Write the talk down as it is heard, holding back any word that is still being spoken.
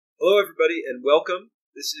Hello, everybody, and welcome.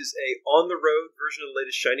 This is a on-the-road version of the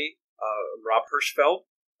latest Shiny. I'm Rob Hirschfeld,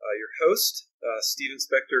 your host. Steven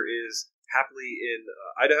Spector is happily in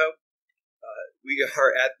Idaho. We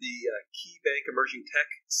are at the KeyBanc Emerging Tech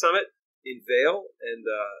Summit in Vail, and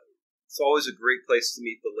it's always a great place to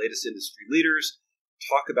meet the latest industry leaders,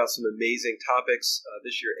 talk about some amazing topics.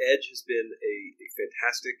 This year, Edge has been a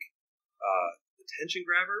fantastic attention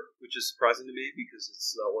grabber, which is surprising to me because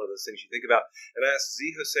it's not one of those things you think about. And I asked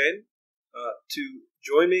Zaeem Hosain to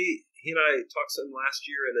join me. He and I talked some last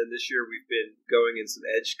year, and then this year we've been going in some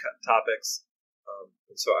Edge topics.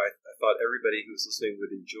 And so I thought everybody who's listening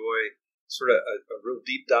would enjoy sort of a real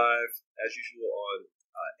deep dive, as usual, on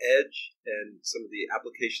Edge and some of the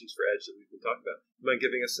applications for Edge that we've been talking about. Do you mind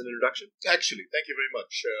giving us an introduction? Actually, thank you very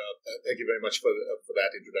much. Thank you very much for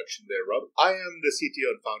that introduction there, Rob. I am the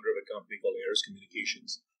CTO and founder of a company called Aeris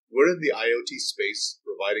Communications. We're in the IoT space,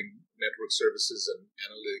 providing network services and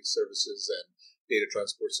analytics services and data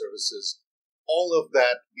transport services. All of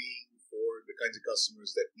that being for the kinds of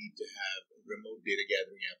customers that need to have a remote data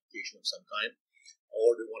gathering application of some kind,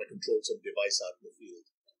 or they want to control some device out in the field.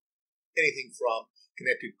 Anything from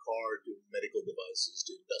connected car to medical devices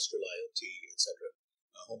to industrial IoT, etc.,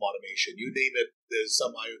 home automation, you name it, there's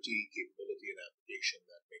some IoT capability and application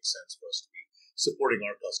that makes sense for us to be supporting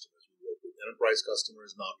our customers. We work with enterprise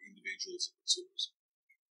customers, not individuals and consumers.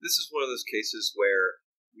 This is one of those cases where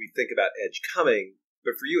we think about Edge coming,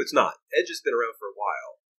 but for you it's not. Edge has been around for a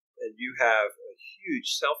while, and you have a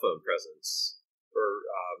huge cell phone presence, or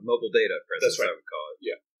mobile data presence, That's right. I would call it.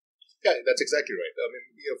 Yeah, that's exactly right. I mean,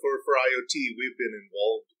 for IoT, we've been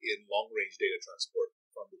involved in long-range data transport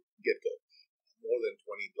from the get-go. More than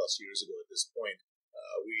 20 plus years ago at this point,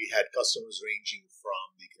 we had customers ranging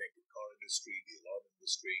from the connected car industry, the alarm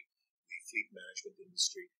industry, the fleet management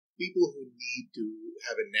industry, people who need to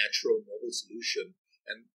have a natural mobile solution.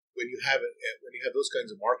 And when you have those kinds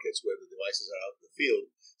of markets where the devices are out in the field,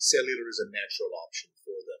 cellular is a natural option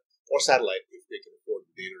for them, or satellite if they can afford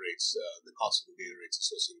the data rates, the cost of the data rates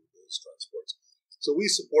associated with those transports. So we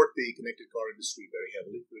support the connected car industry very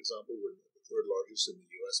heavily. For example, we're the third largest in the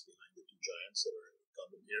U.S. behind the two giants that are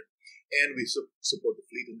incumbent here. And we support the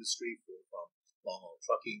fleet industry from long-haul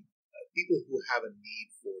trucking. People who have a need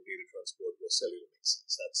for data transport where cellular makes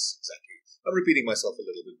sense. That's exactly. I'm repeating myself a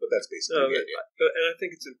little bit, but that's basically it. And I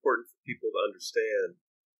think it's important for people to understand,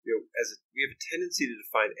 we have a tendency to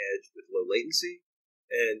define Edge with low latency,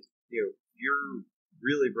 and you're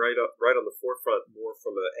really right on the forefront more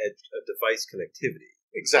from a device connectivity.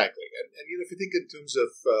 Exactly. And if you think in terms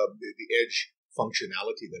of the Edge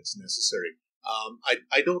functionality that's necessary,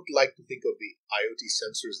 I don't like to think of the IoT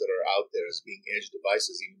sensors that are out there as being edge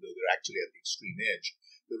devices, even though they're actually at the extreme edge.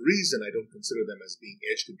 The reason I don't consider them as being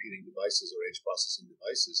edge computing devices or edge processing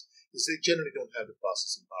devices is they generally don't have the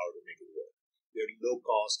processing power to make it work. They're low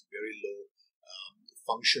cost, very low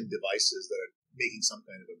function devices that are making some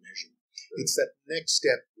kind of a measurement. Right. It's that next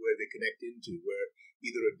step where they connect into, where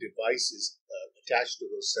either a device is attached to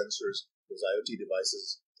those sensors, those IoT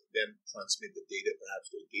devices, then transmit the data perhaps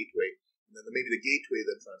to a gateway. And then maybe the gateway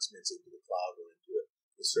then transmits into the cloud or into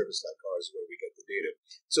the service like ours where we get the data.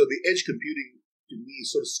 So the edge computing, to me,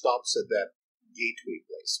 sort of stops at that gateway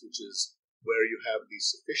place, which is where you have the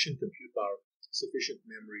sufficient compute power, sufficient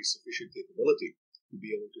memory, sufficient capability to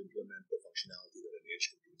be able to implement the functionality that an edge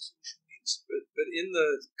computing solution needs. But in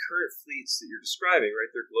the current fleets that you're describing, right,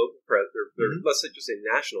 they're global, they're let's say just a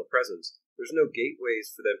national presence. There's no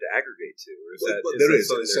gateways for them to aggregate to. Or is that, there is,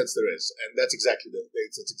 in a sense, there is, and that's exactly the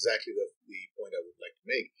point I would like to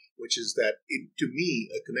make, which is that to me,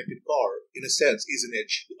 a connected car, in a sense, is an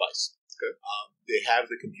edge device. Okay. They have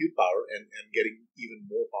the compute power and getting even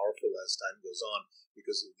more powerful as time goes on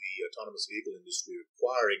because of the autonomous vehicle industry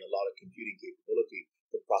requiring a lot of computing capability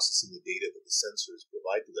for processing the data that the sensors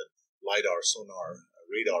provide to them. LiDAR, sonar,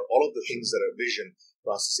 radar, all of the things that are vision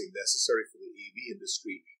processing necessary for the AV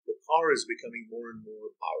industry, the car is becoming more and more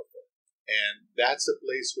powerful. And that's a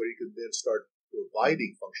place where you can then start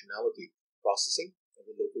providing functionality, processing of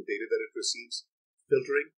the local data that it receives,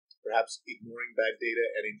 filtering, perhaps ignoring bad data,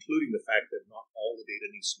 and including the fact that not all the data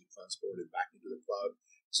needs to be transported back into the cloud.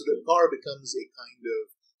 So the car becomes a kind of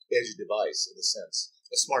edge device, in a sense,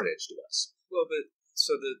 a smart edge device. Well, but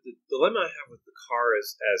so the dilemma I have with the car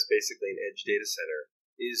as basically an edge data center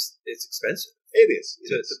is it's expensive. It is.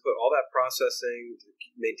 To put all that processing, to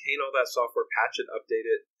maintain all that software, patch it, update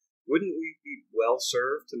it. Wouldn't we be well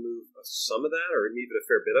served to move some of that, or even a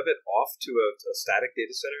fair bit of it, off to a static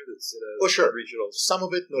data center that's in a regional? Some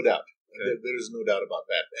of it, no doubt. Okay. There is no doubt about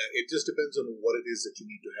that. It just depends on what it is that you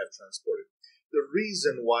need to have transported. The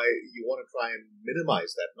reason why you want to try and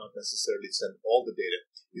minimize that, not necessarily send all the data,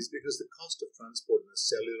 is because the cost of transport in a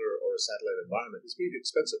cellular or a satellite environment is really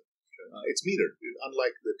expensive. It's metered.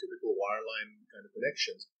 Unlike the typical wireline kind of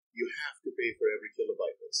connections, you have to pay for every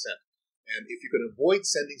kilobyte that's sent. And if you can avoid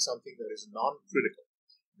sending something that is non-critical,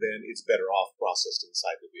 then it's better off processed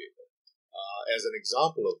inside the vehicle. As an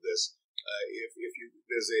example of this,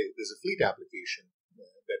 there's a fleet application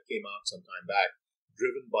that came out some time back,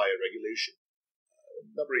 driven by a regulation.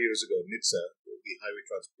 A number of years ago, NHTSA, the Highway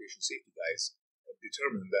Transportation Safety guys,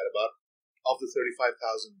 determined that of the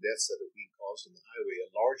 35,000 deaths that are being caused on the highway, a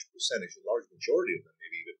large majority of them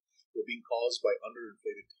maybe even, were being caused by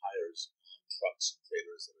underinflated tires on trucks and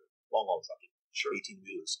trailers that are long-haul trucking,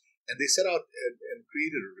 18-wheelers. And they set out and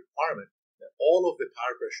created a requirement that all of the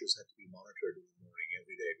tire pressures had to be monitored in the morning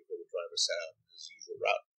every day before the driver set out on his usual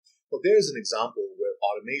route. Well, there's an example where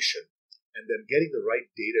automation and then getting the right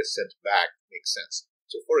data sent back makes sense.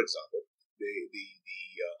 So, for example, the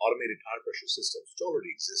automated tire pressure systems, which already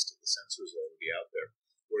existed, the sensors are already out there,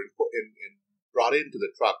 were brought into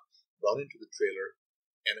the truck, brought into the trailer,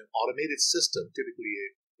 and an automated system, typically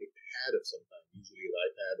a pad of some kind, usually an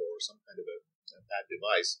iPad or some kind of a pad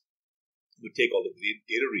device, would take all of the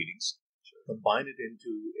data readings, combine it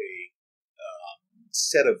into a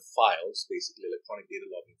set of files, basically electronic data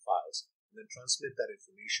logging files, and then transmit that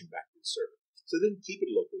information back to the server. So then keep it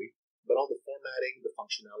locally, but all the formatting, the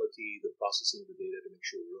functionality, the processing of the data to make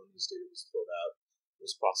sure erroneous data was thrown out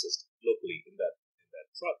was processed locally in that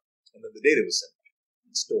truck, and then the data was sent back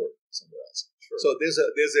and stored somewhere else. So there's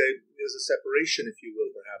a separation, if you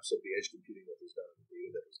will, perhaps, of the edge computing that was done and the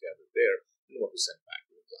data that was gathered there and what was sent back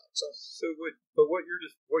to the cloud.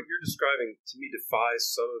 What you're describing to me defies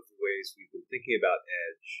some of the ways we've been thinking about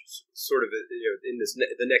edge, sort of in this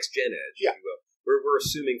the next gen edge, if you will. We're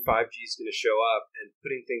assuming 5G is going to show up and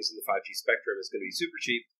putting things in the 5G spectrum is going to be super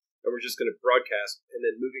cheap, and we're just going to broadcast, and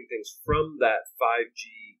then moving things from that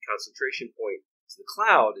 5G concentration point to the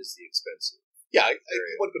cloud is the expensive. Yeah,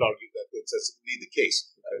 one could argue that that's indeed the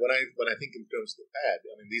case. When I think in terms of the pad,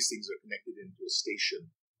 I mean, these things are connected into a station,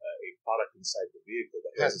 a product inside the vehicle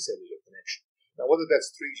that has a cellular connection. Now, whether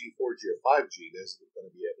that's 3G, 4G, or 5G, there's going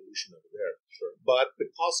to be evolution over there. But the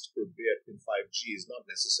cost per bit in 5G is not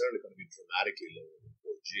necessarily going to be dramatically lower than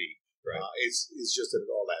 4G. It's just that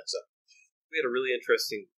it all adds up. We had a really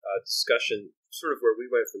interesting discussion, sort of where we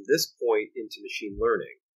went from this point into machine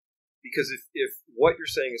learning. Because if what you're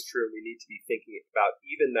saying is true, we need to be thinking about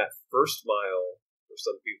even that first mile, or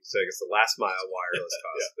some people say it's the last mile wireless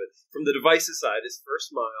cost, but from the devices side, is first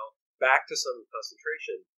mile back to some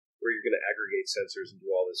concentration where you're going to aggregate sensors and do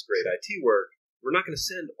all this great IT work. We're not going to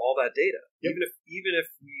send all that data. Even if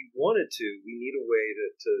we wanted to, we need a way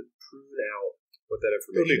to prune out what that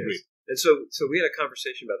information is. And so we had a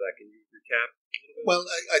conversation about that. Can you recap a little bit? Well,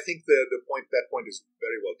 I think that point is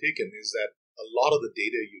very well taken, is that a lot of the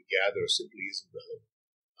data you gather simply isn't relevant.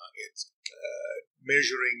 It's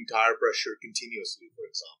measuring tire pressure continuously, for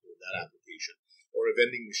example, in that application, or a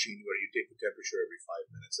vending machine where you take the temperature every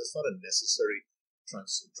 5 minutes. That's not a necessary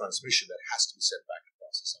transmission that has to be sent back and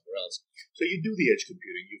processed somewhere else. So you do the edge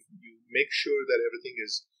computing. You make sure that everything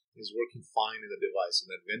is working fine in the device.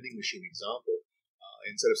 In that vending machine example,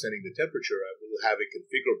 instead of sending the temperature, I will have a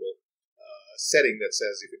configurable setting that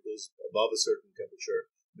says if it goes above a certain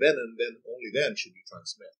temperature, then and then only then should you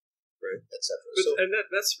transmit, right, etc. And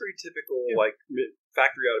that's very typical, like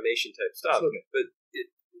factory automation type stuff. Absolutely. But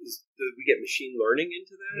do we get machine learning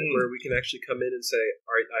into that, where we can actually come in and say,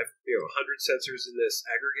 all right, I've 100 sensors in this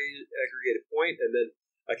aggregated point, and then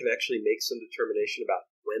I can actually make some determination about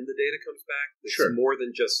when the data comes back. It's more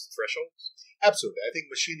than just thresholds. Absolutely, I think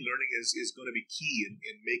machine learning is going to be key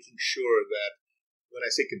in making sure that when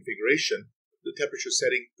I say configuration, the temperature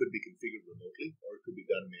setting could be configured remotely, or it could be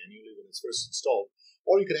done manually when it's first installed,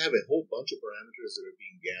 or you could have a whole bunch of parameters that are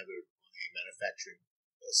being gathered on a manufacturing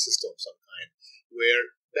system of some kind,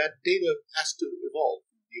 where that data has to evolve.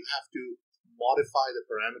 You have to modify the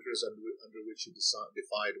parameters under which you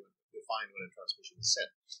define when a transmission is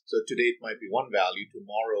sent. So today it might be one value,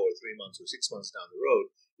 tomorrow or 3 months or 6 months down the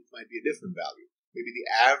road, it might be a different value. Maybe the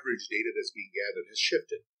average data that's being gathered has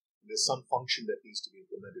shifted. There's some function that needs to be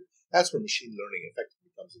implemented. That's where machine learning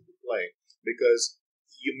effectively comes into play, because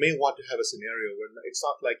you may want to have a scenario where it's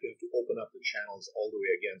not like you have to open up the channels all the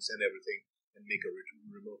way again, send everything, and make a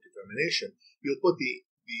remote determination. You'll put the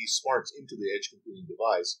smarts into the edge computing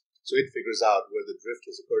device, so it figures out where the drift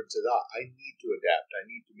has occurred and says, I need to adapt. I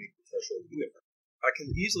need to make the threshold different. I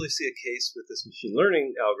can easily see a case with this machine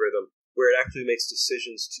learning algorithm where it actually makes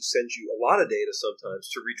decisions to send you a lot of data sometimes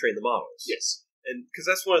to retrain the models. Yes. And because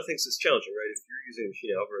that's one of the things that's challenging, right? If you're using a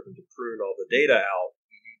machine algorithm to prune all the data out,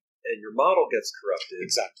 and your model gets corrupted,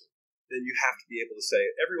 Exactly. then you have to be able to say,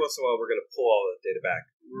 every once in a while, we're going to pull all that data back.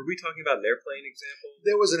 Were we talking about an airplane example?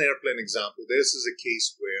 There was an airplane example. This is a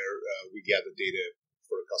case where we gather data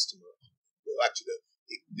for a customer. Well, actually,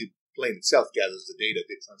 the plane itself gathers the data.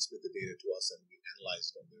 They transmit the data to us, and we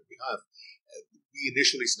analyze it on their behalf. We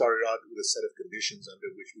initially started out with a set of conditions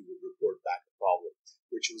under which we would report back a problem,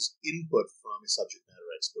 which was input from a subject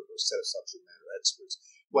matter expert or set of subject matter experts.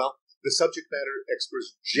 Well, the subject matter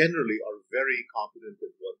experts generally are very competent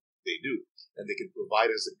at what they do, and they can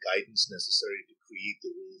provide us the guidance necessary to create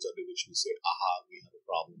the rules under which we say, aha, we have a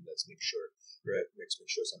problem, let's make sure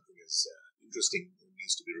something is interesting and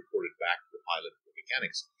needs to be reported back to the pilot or the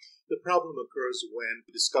mechanics. The problem occurs when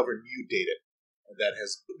we discover new data that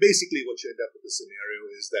has basically what you end up with the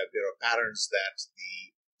scenario is that there are patterns that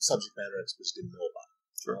the subject matter experts didn't know about,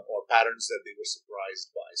 or patterns that they were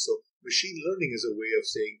surprised by. So machine learning is a way of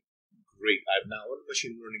saying, great, I've now,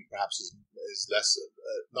 machine learning perhaps is less,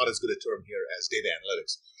 not as good a term here as data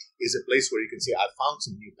analytics, is a place where you can say, I found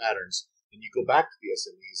some new patterns, and you go back to the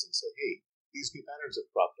SMEs and say, hey, these new patterns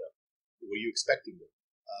have cropped up. Were you expecting them?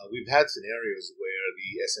 We've had scenarios where the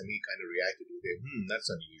SME kind of reacted with a,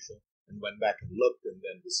 that's unusual, and went back and looked and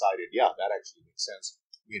then decided, yeah, that actually makes sense.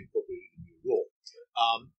 We incorporated a new rule.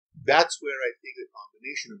 That's where I think the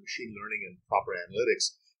combination of machine learning and proper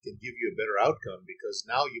analytics can give you a better outcome, because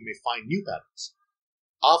now you may find new patterns.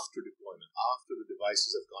 After deployment, after the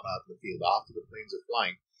devices have gone out in the field, after the planes are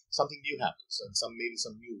flying, something new happens, and maybe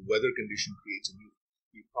some new weather condition creates a new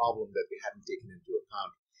problem that they hadn't taken into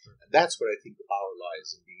account. And that's where I think the power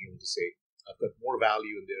lies, in being able to say, I've got more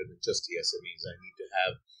value in there than just the SMEs. I need to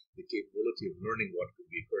have the capability of learning what could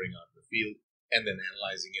be occurring out in the field and then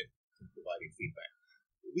analyzing it and providing feedback.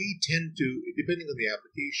 We tend to, depending on the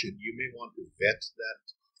application, you may want to vet that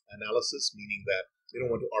analysis, meaning that you don't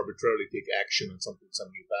want to arbitrarily take action on some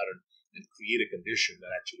new pattern and create a condition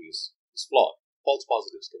that actually is flawed. False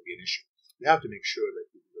positives can be an issue. You have to make sure that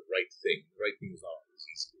you do the right thing. The right thing is not always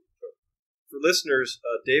easy to determine. For listeners,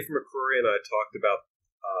 Dave McCrory and I talked about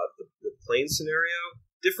the plane scenario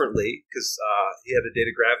differently, because he had a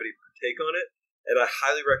data gravity take on it, and I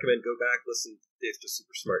highly recommend go back, listen. Dave's just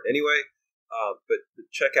super smart anyway, but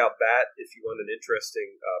check out that if you want an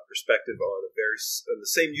interesting perspective on on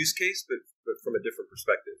the same use case, but from a different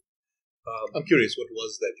perspective. I'm curious, what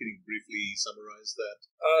was that? Can you briefly summarize that?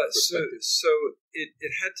 So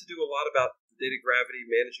it had to do a lot about data gravity,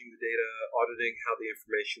 managing the data, auditing how the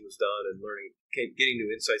information was done, and getting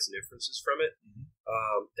new insights and inferences from it,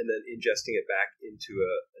 and then ingesting it back into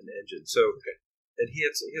an engine. So, and he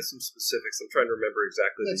had some specifics. I'm trying to remember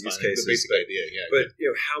exactly the use cases. The basic idea, yeah. But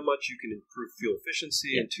how much you can improve fuel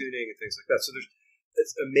efficiency and tuning and things like that. So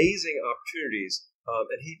it's amazing opportunities.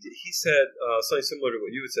 And he said something similar to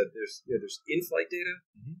what you had said. There's in-flight data,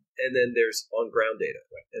 and then there's on-ground data.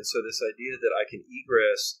 Right. And so this idea that I can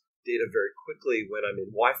egress data very quickly when I'm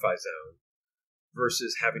in Wi-Fi zone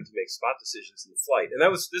versus having to make spot decisions in the flight. And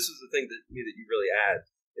this was the thing that you really add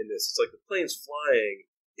in this. It's like the plane's flying.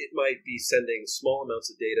 It might be sending small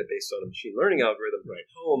amounts of data based on a machine learning algorithm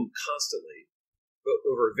home constantly, but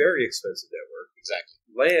over a very expensive network. Exactly.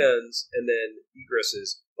 Lands and then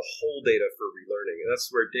egresses the whole data for relearning. And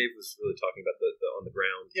that's where Dave was really talking about the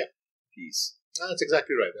on-the-ground piece. That's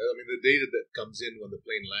exactly right. I mean, the data that comes in when the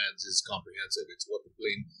plane lands is comprehensive. It's what the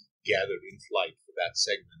plane gathered in flight for that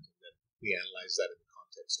segment, and then we analyze that in the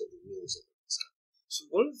context of the rules of it. So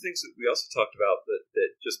one of the things that we also talked about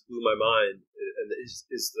that just blew my mind and is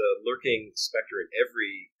the lurking specter in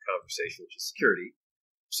every conversation, which is security.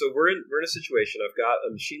 So we're in a situation. I've got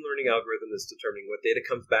a machine learning algorithm that's determining what data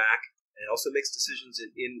comes back and also makes decisions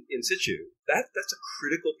in situ. That's a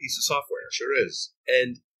critical piece of software. It sure is.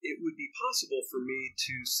 And it would be possible for me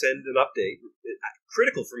to send an update.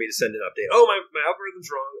 Critical for me to send an update. Oh, my algorithm's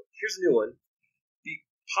wrong. Here's a new one. Be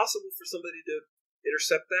possible for somebody to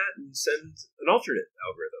intercept that and send an alternate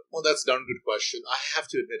algorithm? Well, that's a darn good question. I have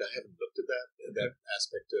to admit, I haven't looked at that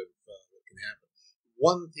aspect of what can happen.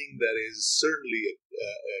 One thing that is certainly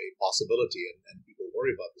a possibility, and people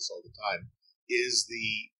worry about this all the time, is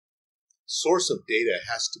the source of data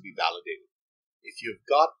has to be validated. If you've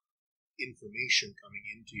got information coming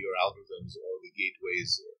into your algorithms or the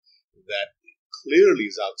gateways that clearly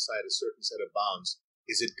is outside a certain set of bounds,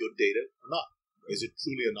 is it good data or not? Is it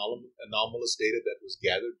truly anomalous data that was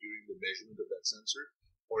gathered during the measurement of that sensor?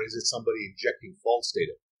 Or is it somebody injecting false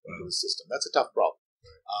data into the system? That's a tough problem.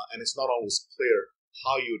 And it's not always clear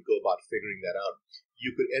how you would go about figuring that out.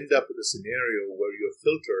 You could end up with a scenario where your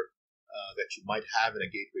filter that you might have in a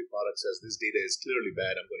gateway product says, this data is clearly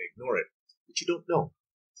bad, I'm going to ignore it. But you don't know.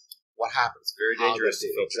 what happens. It's very dangerous to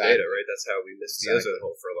filter data, right? That's how we missed the ozone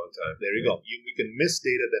hole for a long time. There you go. We can miss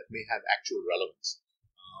data that may have actual relevance.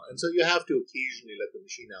 And so you have to occasionally let the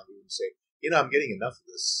machine algorithm say, I'm getting enough of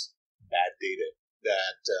this bad data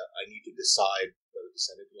that I need to decide whether to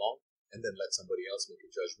send it along and then let somebody else make a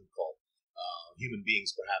judgment call. Human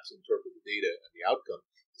beings perhaps interpret the data and the outcome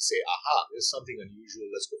to say, aha, there's something unusual,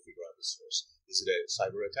 let's go figure out the source. Is it a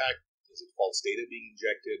cyber attack? Is it false data being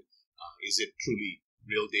injected? Is it truly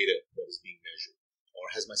real data that is being measured? Or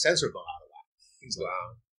has my sensor gone out of whack? Things like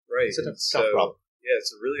that. Right. It's a tough problem. Yeah,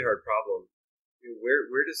 it's a really hard problem.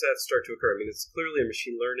 Where does that start to occur? I mean, it's clearly a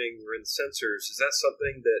machine learning. We're in sensors. Is that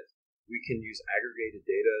something that we can use aggregated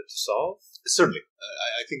data to solve? Certainly.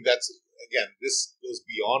 I think that's, again, this goes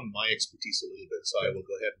beyond my expertise a little bit, so I will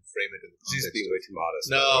go ahead and frame it in the context. She's being way too modest.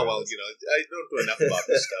 No, well, I don't know enough about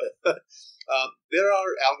this stuff. There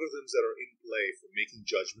are algorithms that are in play for making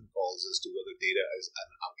judgment calls as to whether data is an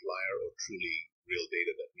outlier or truly real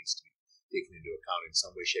data that needs to be taken into account in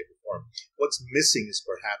some way, shape, or form. What's missing is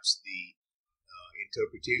perhaps the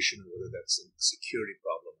interpretation of whether that's a security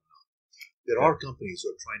problem or not. There are companies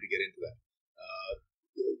who are trying to get into that.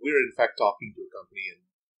 We're, in fact, talking to a company, and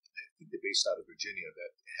I think they're based out of Virginia,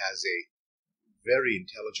 that has a very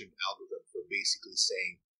intelligent algorithm for basically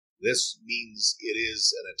saying this means it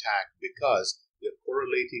is an attack because they're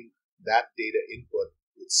correlating that data input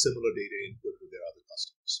with similar data input with their other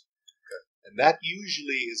customers. Okay. And that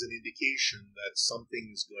usually is an indication that something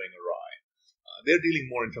is going awry. They're dealing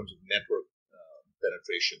more in terms of network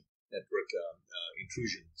penetration, network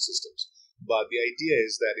intrusion systems. But the idea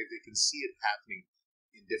is that if they can see it happening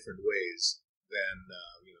in different ways, then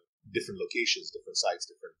different locations, different sites,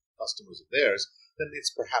 different customers of theirs, then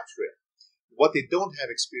it's perhaps real. What they don't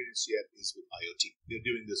have experience yet is with IoT. They're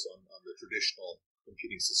doing this on the traditional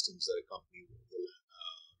computing systems that a company will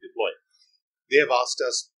deploy. They have asked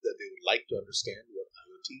us that they would like to understand what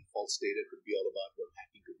IoT false data could be all about, what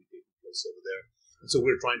hacking could be taking place over there. And so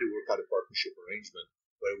we're trying to work out a partnership arrangement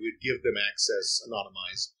where we'd give them access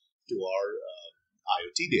anonymized to our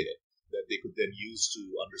IoT data that they could then use to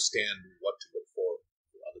understand what to look for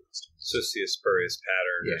other customers. So see a spurious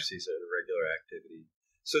pattern or see some irregular activity.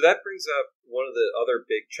 So that brings up one of the other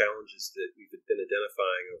big challenges that we've been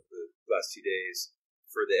identifying over the last few days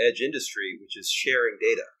for the edge industry, which is sharing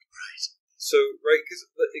data. Right. So, because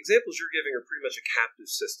the examples you're giving are pretty much a captive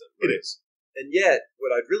system. Right? It is. And yet,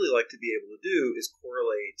 what I'd really like to be able to do is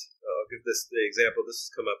correlate. I'll give this the example. This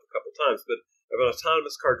has come up a couple times, but I have an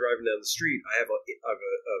autonomous car driving down the street. I have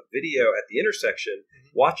a video at the intersection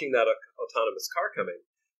watching that autonomous car coming,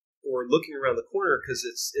 or looking around the corner because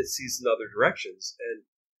it sees in other directions, and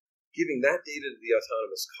giving that data to the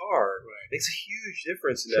autonomous car makes a huge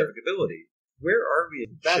difference in navigability. Where are we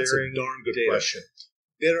in sharing data? That's a darn good question.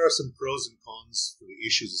 There are some pros and cons for the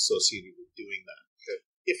issues associated with doing that. Okay.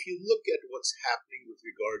 If you look at what's happening with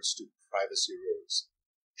regards to privacy rules,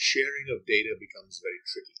 sharing of data becomes very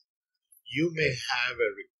tricky. You may have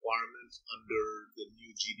a requirement under the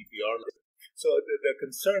new GDPR. So the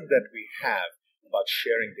concern that we have about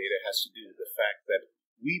sharing data has to do with the fact that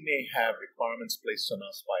we may have requirements placed on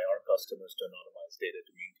us by our customers to anonymize data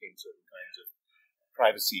to maintain certain kinds of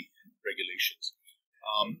privacy regulations.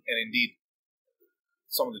 And indeed,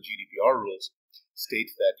 some of the GDPR rules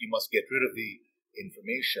state that you must get rid of the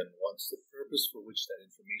information once the purpose for which that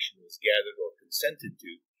information was gathered or consented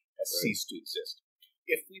to has ceased to exist.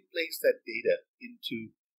 If we place that data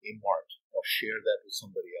into a mart or share that with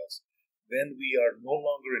somebody else, then we are no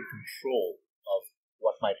longer in control of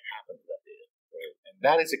what might happen to that data. Right? And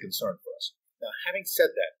that is a concern for us. Now, having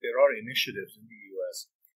said that, there are initiatives in the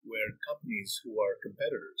U.S. where companies who are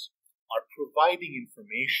competitors are providing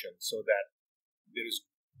information so that there is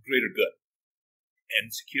greater good.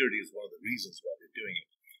 And security is one of the reasons why they're doing it.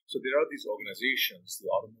 So there are these organizations,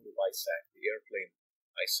 the Automotive ISAC, the Airplane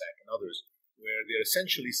ISAC, and others, where they're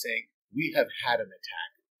essentially saying, we have had an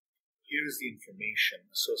attack. Here's the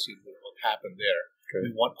information associated with what happened there.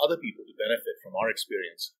 Okay. We want other people to benefit from our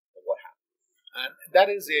experience of what happened. And that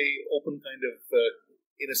is a open kind of,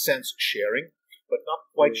 in a sense, sharing, but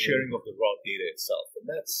not quite sharing of the raw data itself. And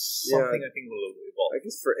that's something I think will evolve. I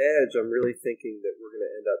guess for Edge, I'm really thinking that we're going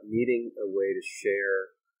to end up needing a way to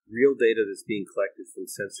share real data that's being collected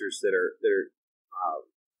from sensors that are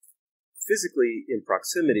physically in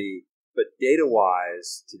proximity, but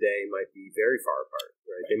data-wise today might be very far apart.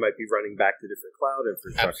 Right? They might be running back to different cloud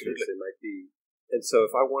infrastructures. Absolutely. They might be, and so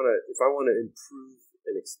if I want to improve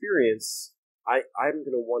an experience, I'm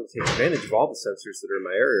going to want to take advantage of all the sensors that are in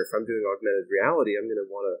my area. If I'm doing augmented reality, I'm going to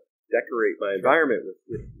want to decorate my environment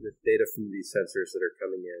with data from these sensors that are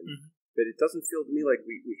coming in. Mm-hmm. But it doesn't feel to me like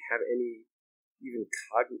we have any even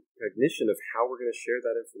cognition of how we're going to share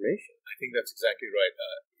that information. I think that's exactly right.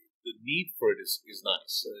 The need for it is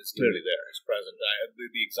nice. It's clearly there. It's present.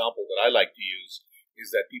 The example that I like to use is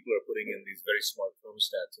that people are putting in these very smart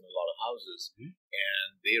thermostats in a lot of houses, and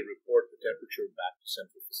they report the temperature back to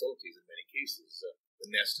central facilities in many cases. The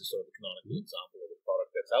Nest is sort of the canonical example of a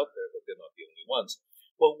product that's out there, but they're not the only ones.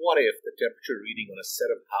 Well, what if the temperature reading on a set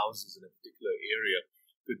of houses in a particular area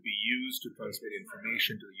could be used to transmit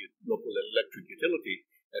information to the local electric utility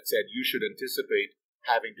that said you should anticipate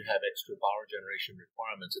having to have extra power generation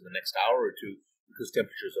requirements in the next hour or two because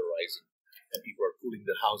temperatures are rising and people are cooling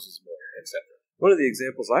their houses more, etc. One of the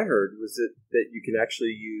examples I heard was that you can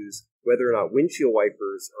actually use whether or not windshield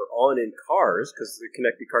wipers are on in cars, because the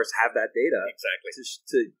connected cars have that data,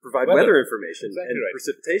 to provide weather information and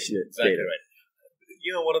precipitation data. Right.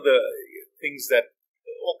 One of the things that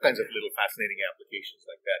all kinds of little fascinating applications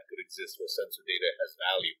like that could exist where sensor data has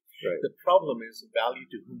value. Right. The problem is value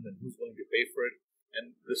to whom and who's willing to pay for it.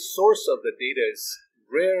 And the source of the data is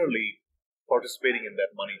rarely participating in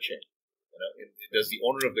that money chain. Does the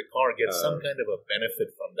owner of the car get some kind of a benefit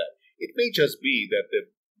from that? It may just be that the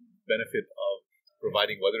benefit of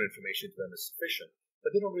providing weather information to them is sufficient,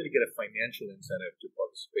 but they don't really get a financial incentive to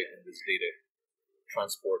participate in this data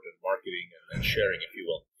transport and marketing and sharing, if you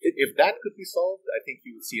will. If that could be solved, I think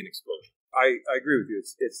you would see an explosion. I agree with you.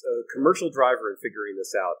 It's a commercial driver in figuring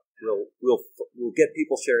this out. We'll get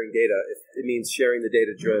people sharing data if it means sharing the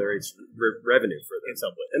data generates revenue for them in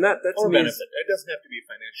some way, and that's or benefit. It doesn't have to be a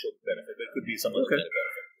financial benefit. It could be some other kind of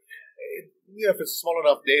benefit. If it's small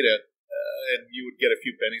enough data, and you would get a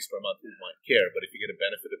few pennies per month, who might care? But if you get a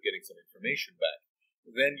benefit of getting some information back,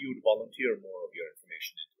 then you would volunteer more of your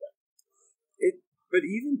information into that. But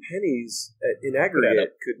even pennies in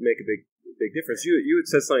aggregate could make a big difference. You had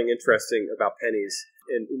said something interesting about pennies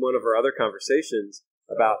in one of our other conversations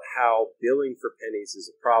about how billing for pennies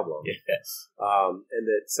is a problem. Yes. And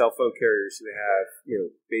that cell phone carriers who have,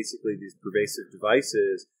 basically these pervasive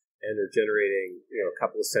devices and are generating, a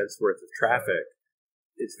couple of cents worth of traffic,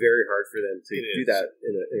 it's very hard for them to do that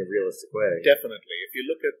in a realistic way. Definitely. If you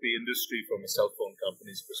look at the industry from a cell phone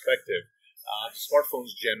company's perspective,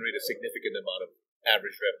 smartphones generate a significant amount of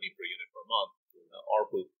average revenue per unit per month,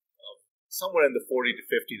 ARPU, somewhere in the $40 to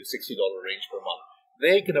 $50 to $60 range per month.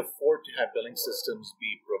 They can afford to have billing systems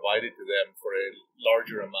be provided to them for a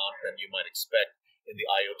larger amount than you might expect in the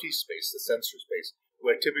IoT space, the sensor space,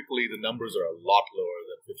 where typically the numbers are a lot lower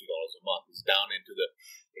than $50 a month. It's down into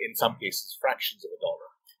in some cases, fractions of a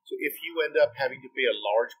dollar. So if you end up having to pay a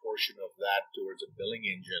large portion of that towards a billing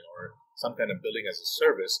engine or some kind of billing as a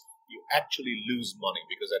service, you actually lose money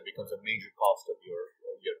because that becomes a major cost of your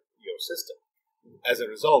system. As a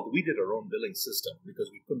result, we did our own billing system because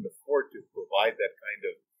we couldn't afford to provide that kind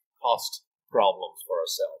of cost problems for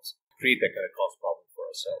ourselves, create that kind of cost problem for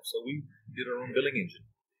ourselves. So we did our own billing engine.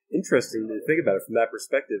 Interesting to think about it from that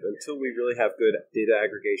perspective. Until we really have good data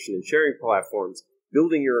aggregation and sharing platforms,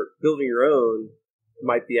 building your own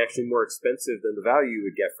might be actually more expensive than the value you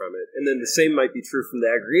would get from it. And then the same might be true from the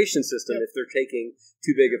aggregation system. If they're taking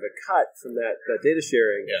too big of a cut from that data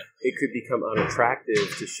sharing, it could become unattractive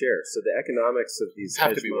to share. So the economics of these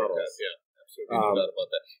have to be models. worked out. Yeah, absolutely. No doubt about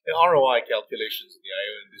that. The ROI calculations in the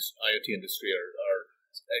IoT industry are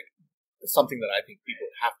something that I think people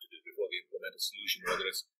have to do before they implement a solution, whether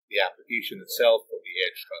it's the application itself or the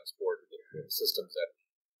edge transport, the systems that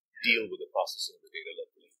deal with the processing of the data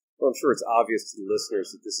locally. Well, I'm sure it's obvious to the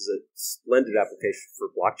listeners that this is a splendid application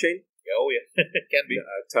for blockchain. Oh, yeah. It can be.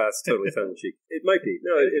 It's totally tongue-in-cheek. It might be.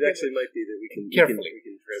 No, it actually might be that we can translate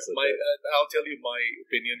I'll tell you my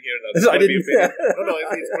opinion here. I didn't. No,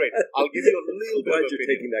 it's great. I'll give you a little bit of opinion. Glad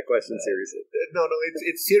you're taking that question seriously. No,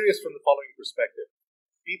 it's serious from the following perspective.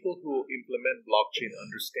 People who implement blockchain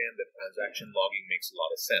understand that transaction logging makes a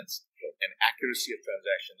lot of sense, and accuracy of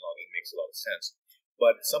transaction logging makes a lot of sense.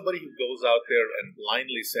 But somebody who goes out there and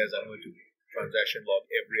blindly says, I'm going to transaction log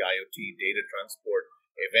every IoT data transport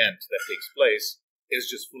event that takes place is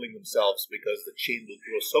just fooling themselves because the chain will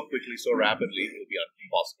grow so quickly, so rapidly, it will be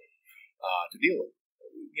impossible to deal with.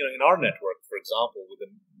 In our network, for example, with the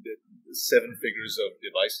 7 figures of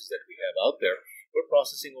devices that we have out there, we're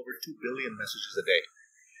processing over 2 billion messages a day.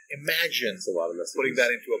 Imagine a lot of putting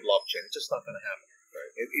that into a blockchain. It's just not going to happen.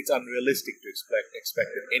 Right? It's unrealistic to expect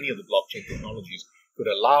that any of the blockchain technologies could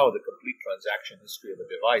allow the complete transaction history of a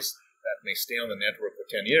device that may stay on the network for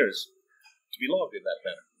 10 years to be logged in that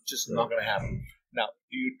manner. It's just not going to happen. Now,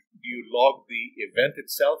 do you log the event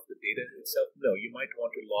itself, the data itself? No, you might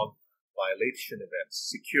want to log violation events,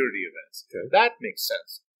 security events. Okay. That makes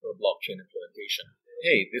sense for a blockchain implementation.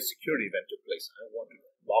 Hey, this security event took place. I want to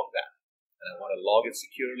log that. And I want to log it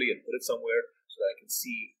securely and put it somewhere so that I can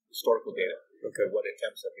see historical data of what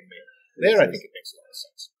attempts have been made. There, I think it makes a lot of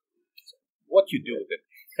sense. So what you do with it,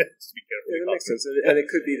 just be careful. Yeah, that makes sense. And it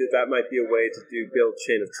could be that might be a way to build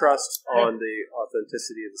chain of trust on the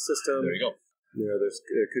authenticity of the system. There you go.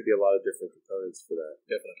 There could be a lot of different components for that.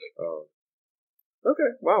 Definitely.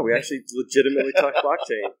 Okay. Wow. We actually legitimately talked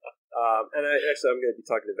blockchain. And I'm going to be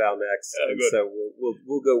talking to Val next, so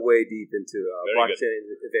we'll go way deep into blockchain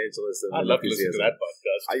evangelism. I'd love to listen to that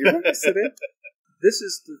podcast. Are you ready to sit in? This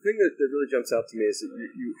is the thing that really jumps out to me is that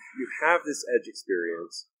you have this edge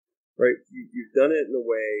experience, right? You've done it in a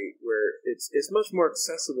way where it's much more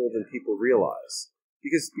accessible than people realize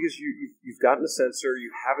because you've gotten a sensor,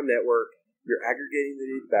 you have a network, you're aggregating the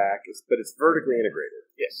data back, but it's vertically integrated.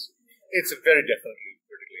 Yes, it's very definitely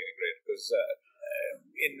vertically integrated because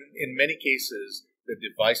in many cases, the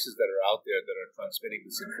devices that are out there that are transmitting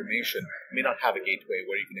this information may not have a gateway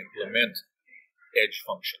where you can implement edge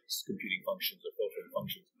functions, computing functions, or filtering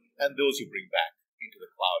functions, and those you bring back into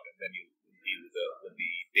the cloud, and then you deal with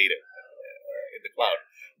the data in the cloud.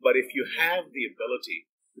 But if you have the ability,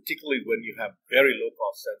 particularly when you have very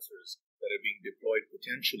low-cost sensors that are being deployed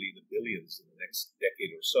potentially in the billions in the next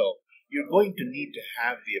decade or so, you're going to need to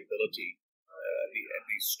have the ability,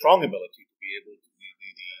 the strong ability to be able to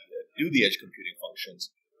do the edge computing functions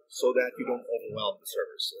so that you don't overwhelm the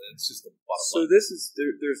servers. It's just the bottom line. So there's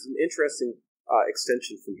an interesting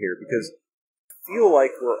extension from here because I feel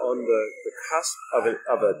like we're on the cusp of a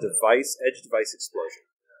edge device explosion.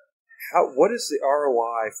 What is the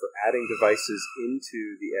ROI for adding devices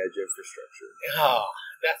into the edge infrastructure? Yeah,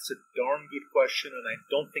 that's a darn good question, and I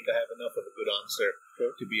don't think I have enough of a good answer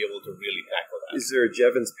to be able to really tackle that. Is there a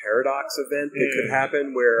Jevons paradox event that could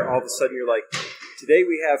happen where all of a sudden you're like, today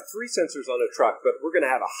we have 3 sensors on a truck, but we're going to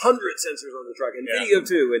have 100 sensors on the truck and video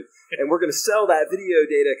too, and we're going to sell that video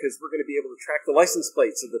data because we're going to be able to track the license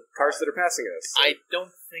plates of the cars that are passing us. I don't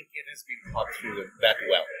think it has been thought through that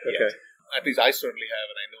well yet. At least I certainly have,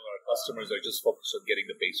 and I know our customers are just focused on getting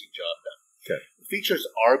the basic job done. The features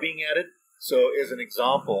are being added. So as an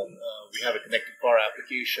example, we have a connected car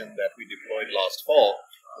application that we deployed last fall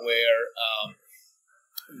where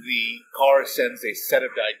the car sends a set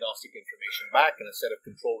of diagnostic information back and a set of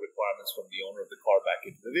control requirements from the owner of the car back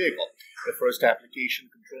into the vehicle. The first application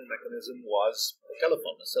control mechanism was a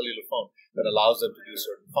telephone, a cellular phone, that allows them to do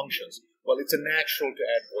certain functions. Well, it's a natural to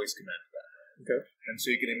add voice command to that. And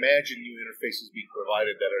so you can imagine new interfaces being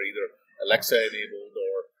provided that are either Alexa-enabled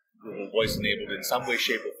or Google Voice enabled in some way,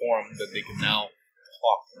 shape, or form that they can now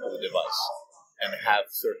talk to the device and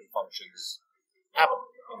have certain functions happen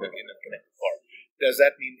in a connected car. Does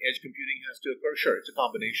that mean edge computing has to occur? Sure, it's a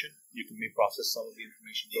combination. You can process some of the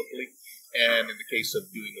information locally, and in the case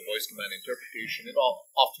of doing the voice command interpretation, it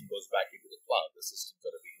all often goes back into the cloud. The systems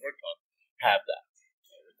that are being worked on have that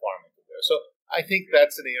requirement in there. So I think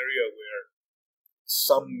that's an area where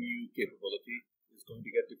some new capability is going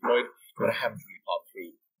to get deployed, but I haven't really thought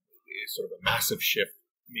through sort of a massive shift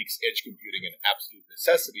makes edge computing an absolute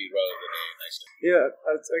necessity rather than a nice to have. Yeah,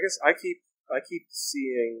 I guess I keep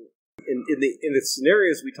seeing in the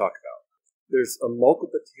scenarios we talk about, there's a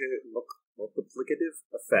multiplicative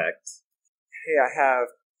effect. Hey, I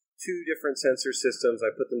have 2 different sensor systems.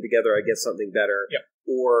 I put them together. I get something better.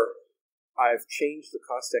 Or I've changed the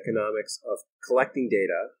cost economics of collecting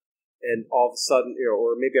data. And all of a sudden,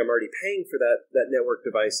 or maybe I'm already paying for that network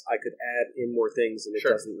device, I could add in more things, and it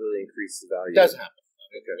doesn't really increase the value. It does happen.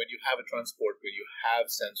 When you have a transport where you have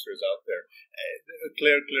sensors out there,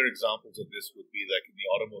 clear examples of this would be like in the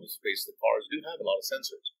automotive space, the cars do have a lot of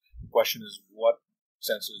sensors. The question is, what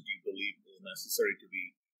sensors do you believe is necessary to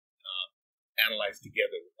be analyzed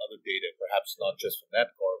together with other data, perhaps not just from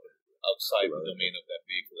that car, but outside the domain of that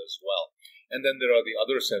vehicle as well. And then there are the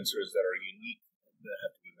other sensors that are unique, that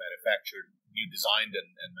have to be manufactured, designed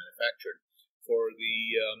and manufactured for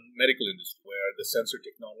the medical industry, where the sensor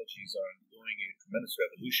technologies are undergoing a tremendous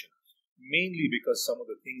revolution, mainly because some of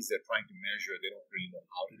the things they're trying to measure, they don't really know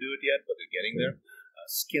how to do it yet, but they're getting there.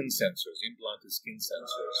 Skin sensors, implanted skin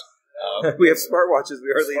sensors. We have smartwatches.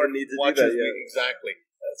 We hardly even need to do that yet. Exactly.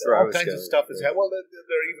 That's all kinds of stuff is well, there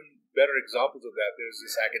are even better examples of that. There's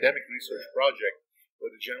this academic research project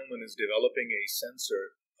where the gentleman is developing a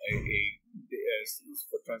sensor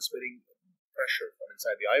for transmitting pressure from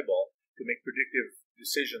inside the eyeball to make predictive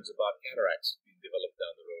decisions about cataracts being developed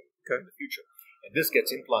down the road in the future. And this gets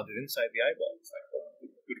implanted inside the eyeball. It's like,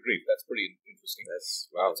 good grief, that's pretty interesting. It's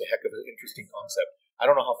a heck of an interesting concept. I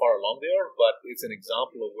don't know how far along they are, but it's an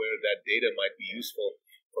example of where that data might be useful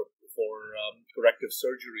for corrective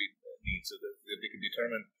surgery needs, so that they can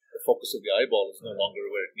determine the focus of the eyeball is no longer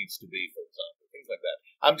where it needs to be, for example. Things like that.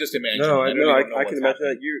 I'm just imagining. I can imagine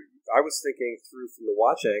that. I was thinking through from the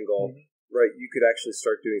watch angle, right? You could actually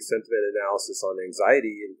start doing sentiment analysis on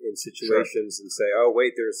anxiety in situations and say, oh,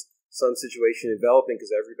 wait, there's some situation developing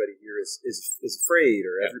because everybody here is afraid,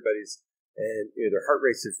 or everybody's, and their heart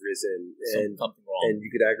rates have risen, and something wrong. And you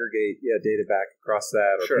could aggregate data back across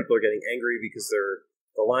that, or people are getting angry because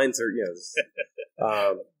the lines are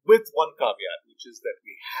with one caveat, which is that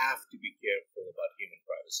we have to be careful about human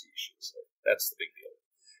privacy issues. That's the big deal.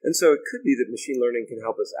 And so it could be that machine learning can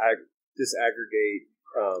help us disaggregate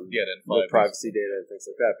the privacy data and things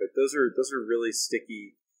like that. But those are really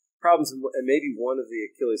sticky problems, and maybe one of the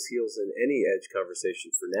Achilles heels in any edge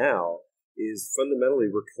conversation for now is fundamentally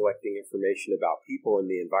we're collecting information about people and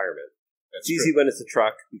the environment. It's easy when it's a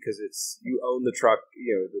truck because you own the truck,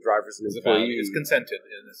 the driver's an employee. It's consented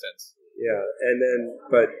in a sense. Yeah,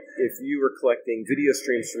 but if you were collecting video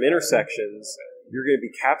streams from intersections, you're going to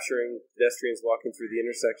be capturing pedestrians walking through the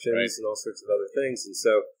intersections and all sorts of other things. And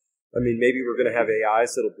so, maybe we're going to have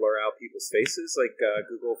AIs that'll blur out people's faces like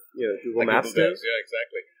Google Maps does. Yeah,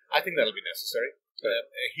 exactly. I think that'll be necessary.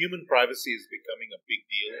 Human privacy is becoming a big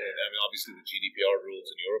deal. And obviously the GDPR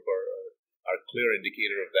rules in Europe are a clear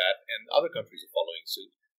indicator of that, and other countries are following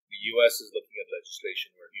suit. The U.S. is looking at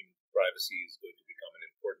legislation where human privacy is going to become an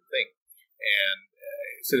important thing, and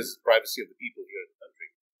citizen privacy of the people here in the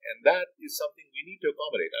country. And that is something we need to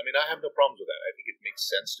accommodate. I have no problems with that. I think it makes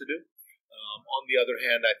sense to do. On the other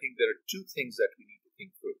hand, I think there are two things that we need to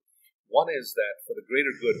think through. One is that for the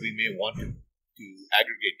greater good, we may want to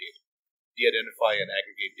aggregate data, de-identify and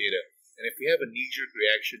aggregate data. And if we have a knee-jerk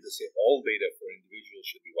reaction to say all data for individuals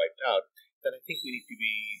should be wiped out, then I think we need to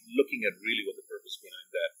be looking at really what the purpose behind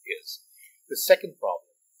that is. The second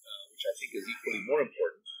problem, which I think is equally more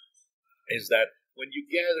important, is that when you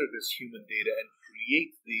gather this human data and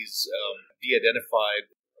create these de-identified,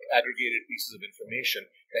 aggregated pieces of information,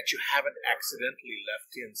 that you haven't accidentally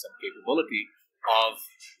left in some capability of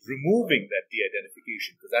removing that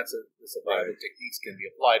de-identification, because that's a viable techniques can be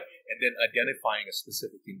applied, and then identifying a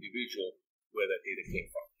specific individual where that data came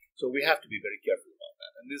from. So we have to be very careful about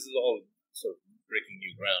that. And this is all sort of breaking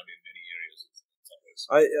new ground in many areas in some ways.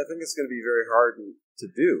 I think it's going to be very hard to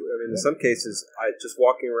do. In some cases, just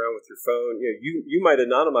walking around with your phone, you might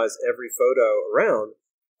anonymize every photo around,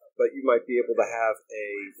 but you might be able to have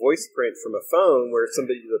a voice print from a phone where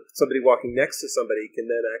somebody walking next to somebody can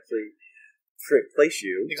then actually place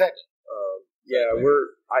you. Exactly.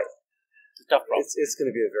 It's a tough problem. It's going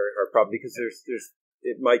to be a very hard problem because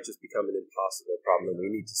it might just become an impossible problem, and we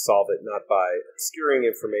need to solve it not by obscuring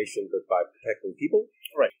information, but by protecting people.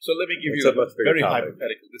 Right. So let me give you a very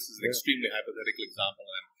hypothetical. This is an extremely hypothetical example,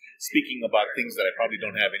 and I'm speaking about things that I probably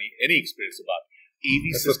don't have any experience about.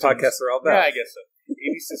 That's what podcasts are all about. Yeah, I guess so.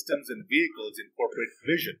 AV systems and vehicles incorporate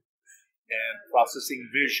vision and processing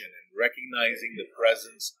vision and recognizing the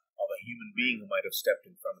presence of a human being who might have stepped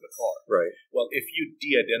in front of the car. Right. Well, if you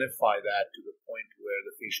de-identify that to the point where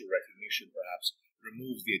the facial recognition perhaps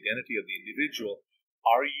removes the identity of the individual,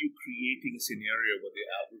 are you creating a scenario where the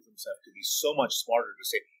algorithms have to be so much smarter to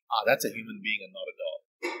say, that's a human being and not a dog,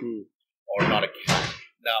 or not a cat?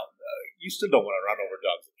 Now, you still don't want to run over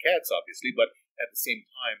dogs and cats, obviously, but at the same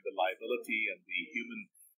time, the liability and the human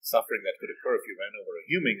suffering that could occur if you ran over a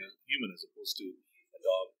human as opposed to a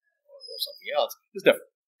dog or something else is different.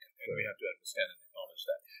 And we have to understand and acknowledge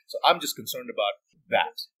that. So I'm just concerned about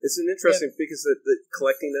that. It's an interesting because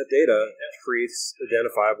collecting that data creates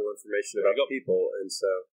identifiable information about people, and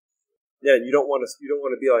so you don't want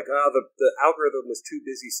to be like, the algorithm was too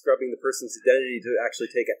busy scrubbing the person's identity to actually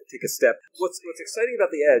take a step. What's exciting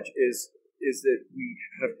about the edge is that we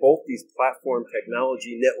have both these platform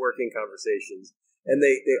technology networking conversations, and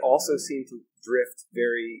they also seem to drift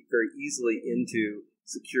very, very easily into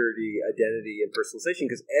security, identity, and personalization,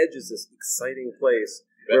 because edge is this exciting place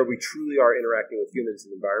where we truly are interacting with humans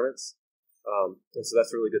and environments. And so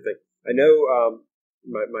that's a really good thing. I know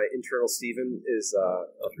my internal Steven is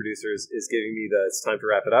a producer is giving me it's time to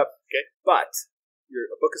wrap it up. Okay. But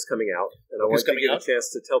a book is coming out, and I want you to get a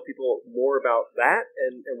chance to tell people more about that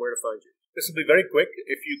and where to find you. This will be very quick.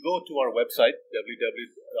 If you go to our website,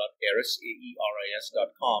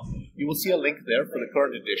 www.aeris.com, you will see a link there for the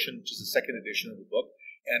current edition, which is the second edition of the book.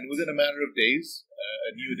 And within a matter of days,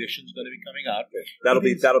 a new edition is going to be coming out. That'll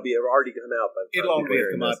be already come out by the time it'll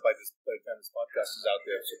already come out by the time this podcast is out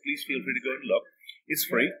there. So please feel free to go and look. It's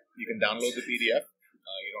free. You can download the PDF.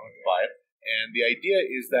 You don't have to buy it. And the idea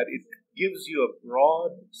is that it gives you a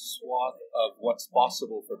broad swath of what's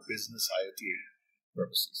possible for business IoT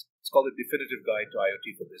purposes. It's called a definitive guide to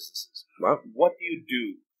IoT for businesses. Wow. What do you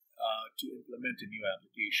do to implement a new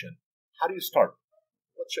application? How do you start?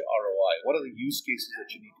 What's your ROI? What are the use cases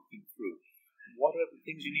that you need to think through? what are the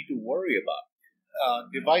things you need to worry about.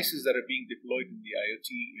 Devices that are being deployed in the IoT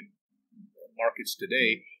markets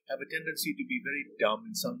today have a tendency to be very dumb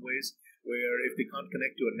in some ways, where if they can't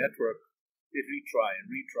connect to a network, they retry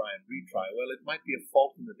and retry and retry. Well, it might be a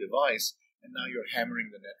fault in the device, and now you're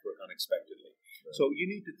hammering the network unexpectedly. Right. So you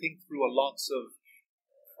need to think through lots of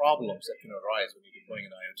problems that can arise when you're deploying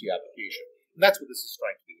an IoT application. And that's what this is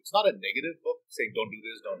trying to do. It's not a negative book saying don't do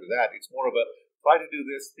this, don't do that. It's more of a try to do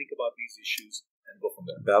this, think about these issues, and go from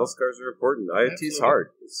there. Battle scars are important. IoT is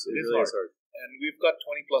hard. It really is hard. And we've got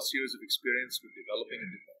 20 plus years of experience with developing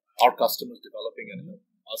and our customers developing and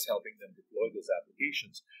us helping them deploy those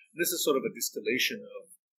applications. And this is sort of a distillation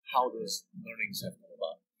of how those learnings have come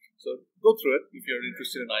about. So go through it if you're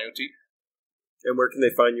interested in IoT. And where can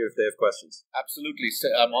they find you if they have questions? Absolutely. So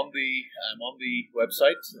I'm on the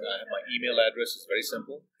website. My email address is very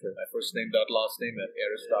simple. Okay. My first name dot last name at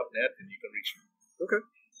aeris.net, and you can reach me. Okay.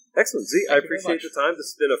 Excellent. Z, I appreciate the time.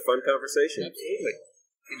 This has been a fun conversation. Absolutely.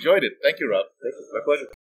 Enjoyed it. Thank you, Rob. Thank you. My pleasure.